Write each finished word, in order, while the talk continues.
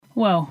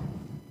Whoa.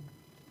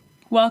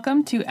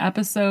 Welcome to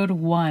episode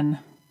 1,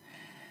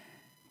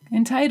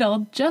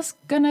 entitled Just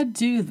Gonna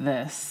Do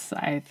This,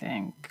 I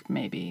think.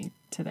 Maybe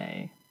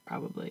today,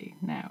 probably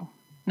now.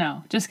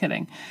 No, just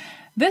kidding.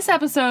 This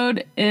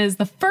episode is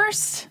the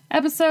first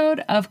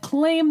episode of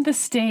Claim the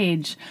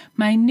Stage,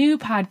 my new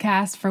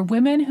podcast for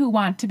women who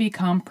want to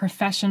become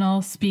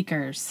professional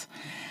speakers.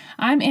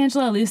 I'm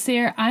Angela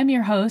Lucier. I'm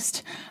your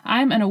host.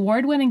 I'm an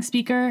award-winning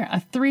speaker,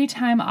 a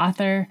 3-time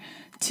author,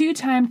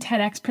 2-time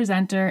TEDx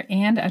presenter,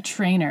 and a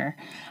trainer.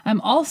 I'm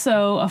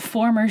also a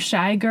former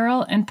shy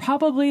girl and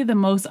probably the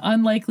most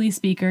unlikely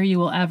speaker you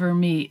will ever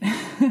meet.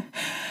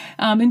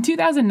 In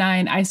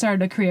 2009, I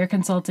started a career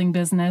consulting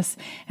business,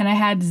 and I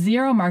had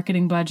zero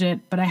marketing budget,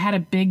 but I had a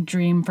big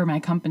dream for my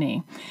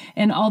company.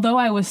 And although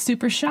I was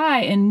super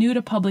shy and new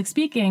to public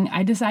speaking,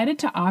 I decided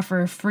to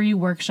offer free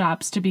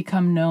workshops to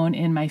become known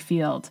in my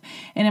field.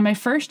 And in my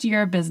first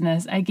year of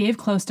business, I gave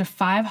close to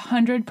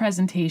 500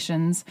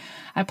 presentations.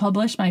 I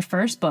published my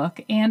first book,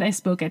 and I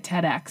spoke at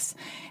TEDx.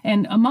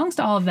 And amongst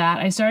all of that,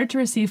 I started to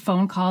receive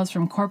phone calls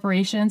from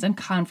corporations and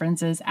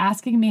conferences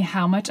asking me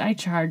how much I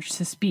charged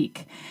to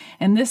speak.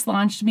 And this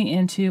launched me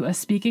into a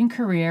speaking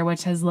career,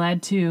 which has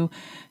led to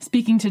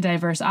speaking to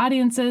diverse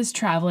audiences,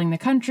 traveling the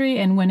country,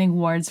 and winning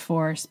awards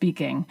for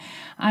speaking.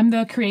 I'm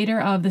the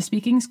creator of the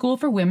Speaking School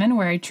for Women,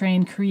 where I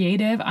train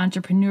creative,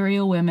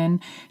 entrepreneurial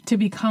women to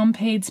become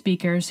paid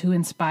speakers who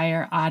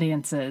inspire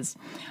audiences.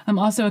 I'm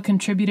also a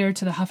contributor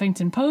to the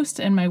Huffington Post,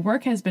 and my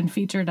work has been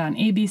featured on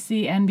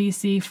ABC,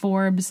 NBC,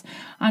 Forbes,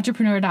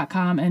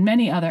 Entrepreneur.com, and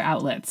many other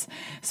outlets.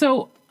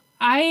 So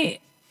I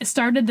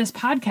started this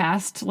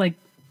podcast,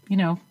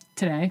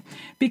 today,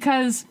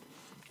 because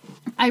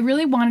I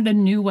really wanted a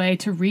new way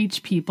to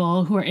reach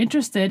people who are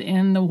interested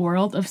in the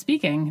world of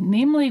speaking,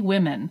 namely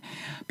women,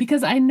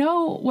 because I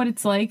know what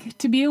it's like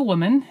to be a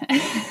woman,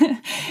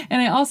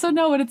 and I also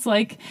know what it's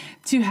like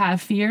to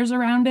have fears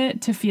around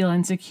it, to feel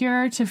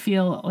insecure, to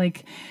feel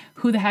like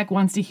who the heck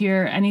wants to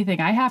hear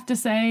anything I have to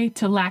say,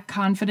 to lack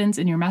confidence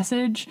in your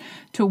message,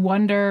 to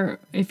wonder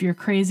if you're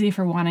crazy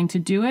for wanting to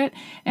do it.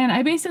 And I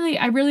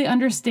really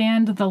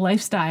understand the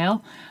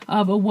lifestyle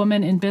of a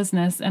woman in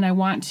business, and I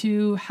want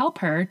to help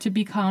her to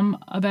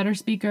become a better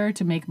speaker,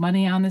 to make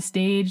money on the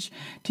stage,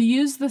 to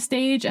use the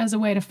stage as a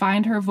way to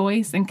find her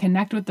voice and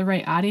connect with the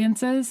right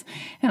audiences,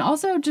 and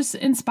also just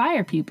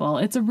inspire people.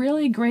 It's a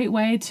really great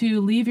way to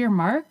leave your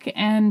mark,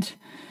 and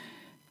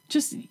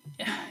just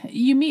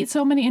you meet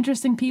so many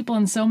interesting people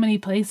in so many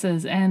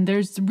places, and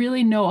there's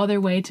really no other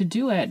way to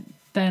do it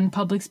than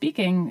public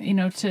speaking,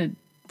 to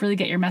really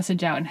get your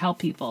message out and help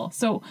people.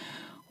 So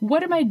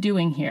what am I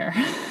doing here?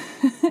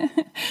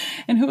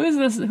 And who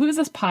is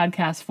this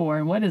podcast for,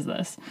 and what is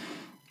this?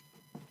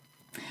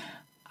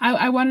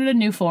 I wanted a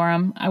new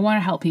forum. I want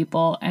to help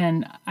people,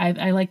 and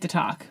I like to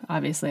talk,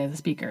 obviously, as a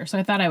speaker. So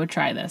I thought I would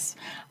try this.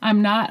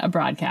 I'm not a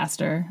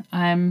broadcaster.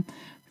 I'm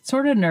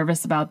sort of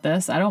nervous about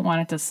this. I don't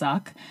want it to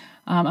suck.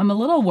 I'm a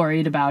little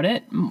worried about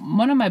it.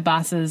 One of my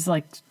bosses,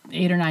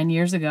 8 or 9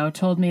 years ago,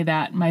 told me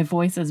that my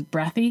voice is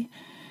breathy.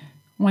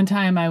 One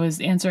time I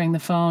was answering the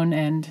phone,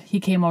 and he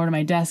came over to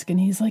my desk, and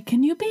he's like,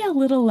 "Can you be a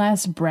little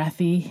less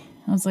breathy?"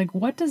 I was like,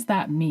 "What does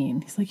that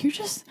mean?" He's like, "You're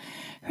just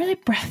really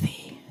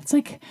breathy." It's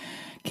like,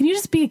 "Can you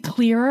just be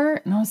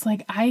clearer?" And I was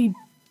like, "I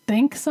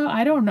think so.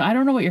 I don't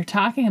know what you're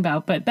talking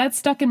about," but that's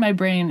stuck in my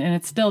brain, and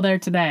it's still there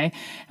today.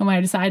 And when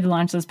I decided to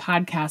launch this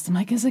podcast, I'm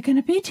like, is it going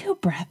to be too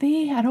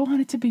breathy? I don't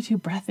want it to be too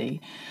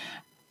breathy,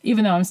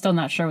 even though I'm still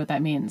not sure what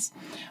that means.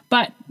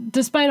 But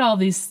despite all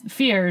these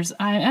fears,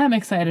 I am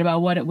excited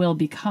about what it will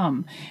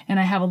become. And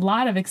I have a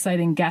lot of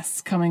exciting guests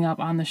coming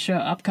up on the show,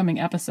 upcoming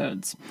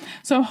episodes.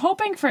 So I'm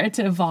hoping for it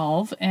to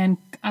evolve, and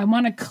I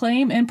want to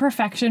claim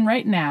imperfection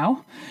right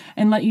now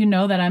and let you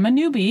know that I'm a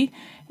newbie,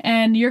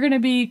 and you're going to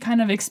be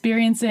kind of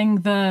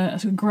experiencing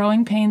the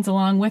growing pains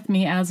along with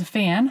me as a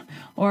fan,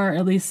 or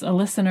at least a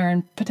listener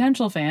and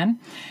potential fan.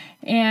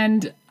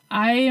 And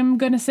I am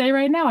going to say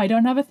right now, I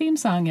don't have a theme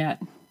song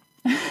yet.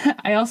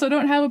 I also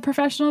don't have a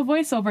professional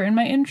voiceover in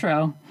my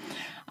intro.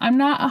 I'm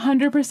not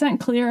 100%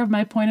 clear of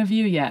my point of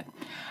view yet.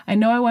 I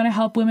know I want to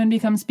help women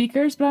become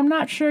speakers, but I'm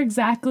not sure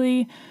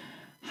exactly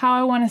how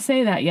I want to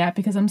say that yet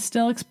because I'm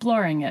still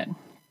exploring it.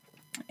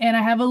 And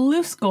I have a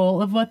loose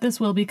goal of what this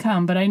will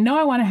become, but I know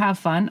I want to have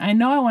fun. I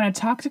know I want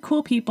to talk to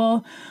cool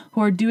people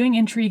who are doing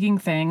intriguing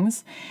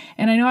things.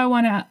 And I know I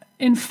want to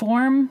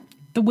inform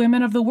the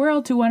women of the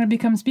world who want to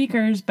become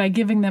speakers by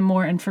giving them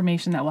more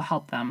information that will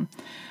help them.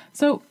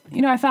 So,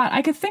 I thought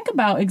I could think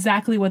about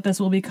exactly what this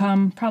will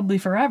become probably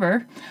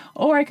forever,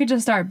 or I could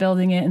just start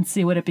building it and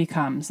see what it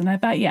becomes. And I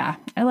thought, yeah,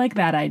 I like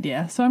that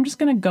idea. So I'm just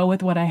going to go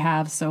with what I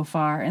have so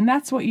far. And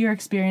that's what you're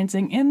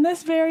experiencing in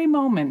this very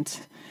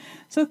moment.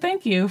 So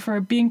thank you for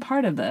being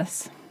part of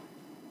this.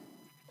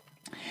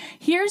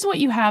 Here's what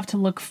you have to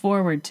look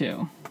forward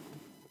to.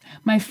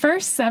 My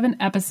first 7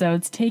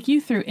 episodes take you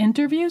through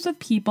interviews with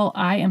people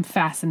I am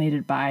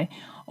fascinated by,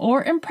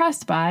 or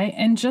impressed by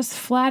and just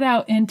flat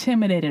out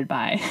intimidated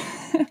by.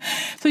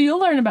 So you'll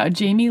learn about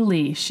Jamie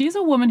Lee. She's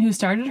a woman who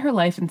started her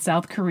life in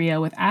South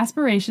Korea with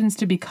aspirations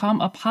to become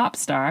a pop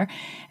star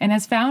and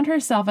has found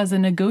herself as a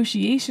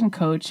negotiation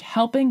coach,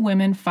 helping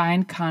women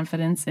find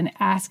confidence in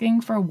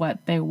asking for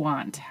what they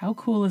want. How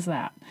cool is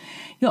that?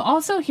 You'll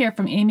also hear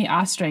from Amy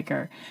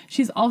Oestreicher.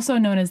 She's also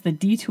known as the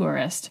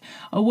Detourist,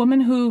 a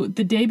woman who,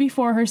 the day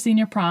before her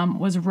senior prom,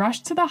 was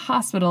rushed to the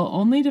hospital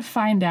only to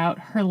find out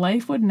her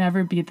life would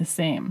never be the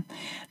same.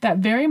 That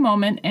very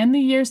moment and the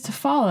years to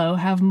follow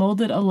have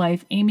molded a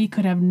life Amy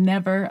could have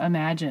never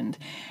imagined.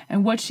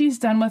 And what she's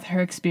done with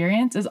her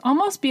experience is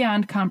almost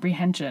beyond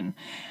comprehension.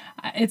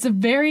 It's a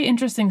very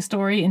interesting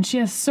story, and she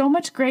has so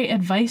much great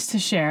advice to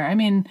share. I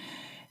mean,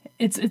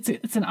 it's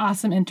an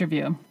awesome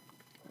interview.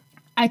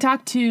 I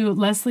talked to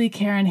Leslie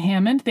Karen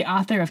Hammond, the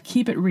author of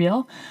Keep It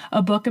Real,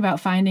 a book about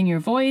finding your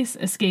voice,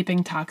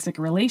 escaping toxic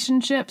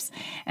relationships,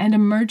 and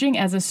emerging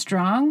as a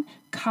strong,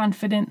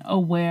 confident,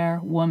 aware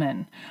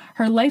woman.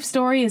 Her life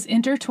story is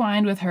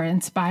intertwined with her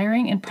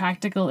inspiring and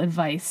practical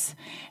advice.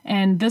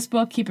 And this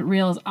book, Keep It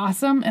Real, is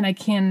awesome, and I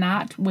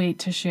cannot wait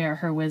to share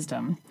her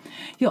wisdom.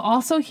 You'll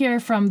also hear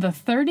from the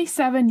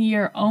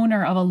 37-year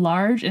owner of a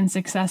large and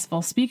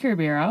successful speaker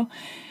bureau.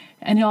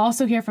 And you'll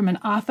also hear from an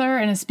author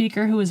and a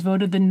speaker who was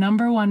voted the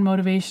 #1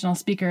 motivational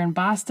speaker in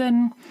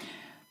Boston.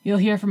 You'll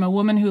hear from a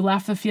woman who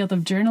left the field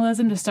of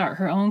journalism to start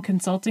her own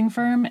consulting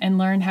firm and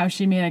learn how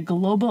she made a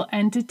global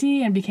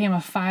entity and became a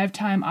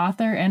 5-time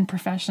author and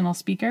professional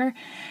speaker.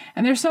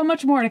 And there's so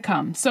much more to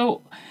come.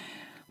 So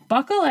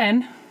buckle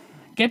in,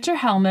 get your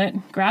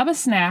helmet, grab a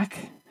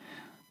snack,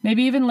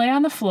 maybe even lay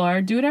on the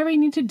floor, do whatever you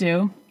need to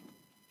do,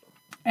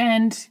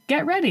 and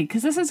get ready,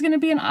 because this is going to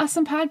be an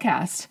awesome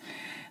podcast.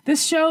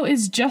 This show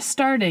is just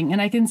starting,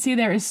 and I can see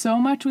there is so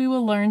much we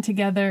will learn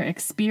together,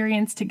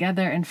 experience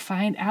together, and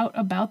find out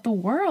about the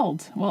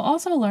world, while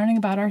also learning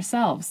about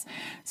ourselves.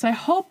 So I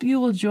hope you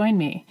will join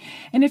me.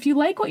 And if you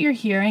like what you're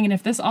hearing, and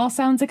if this all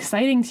sounds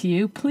exciting to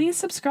you, please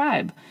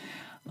subscribe.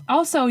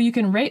 Also, you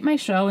can rate my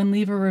show and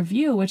leave a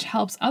review, which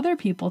helps other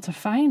people to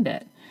find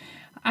it.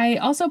 I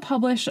also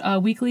publish a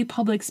weekly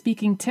public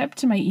speaking tip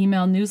to my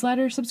email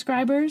newsletter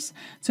subscribers.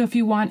 So if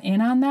you want in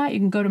on that, you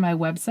can go to my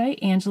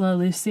website,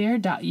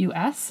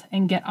 angelalucier.us,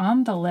 and get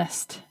on the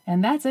list.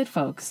 And that's it,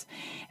 folks.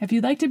 If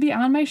you'd like to be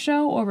on my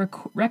show or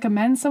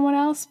recommend someone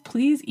else,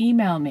 please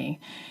email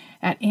me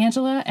at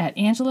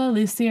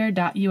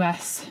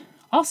angela@angelalucier.us.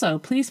 Also,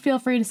 please feel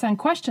free to send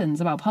questions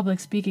about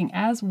public speaking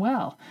as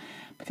well,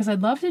 because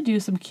I'd love to do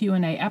some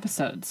Q&A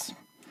episodes.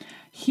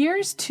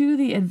 Here's to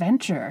the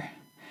adventure.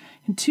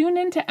 And tune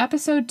in to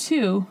episode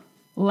 2,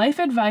 Life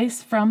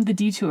Advice from the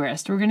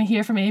Detourist. We're going to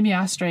hear from Amy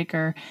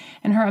Oestreicher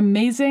and her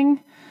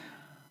amazing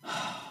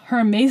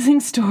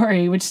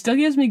story, which still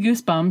gives me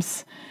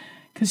goosebumps,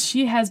 because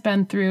she has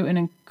been through an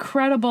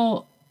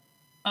incredible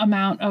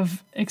amount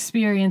of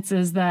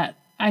experiences that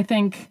I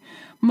think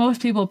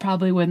most people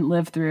probably wouldn't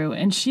live through.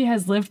 And she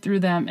has lived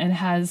through them and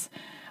has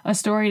a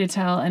story to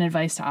tell and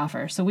advice to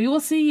offer. So we will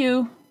see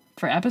you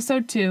for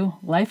episode 2,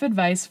 Life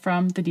Advice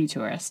from the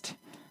Detourist.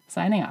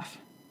 Signing off.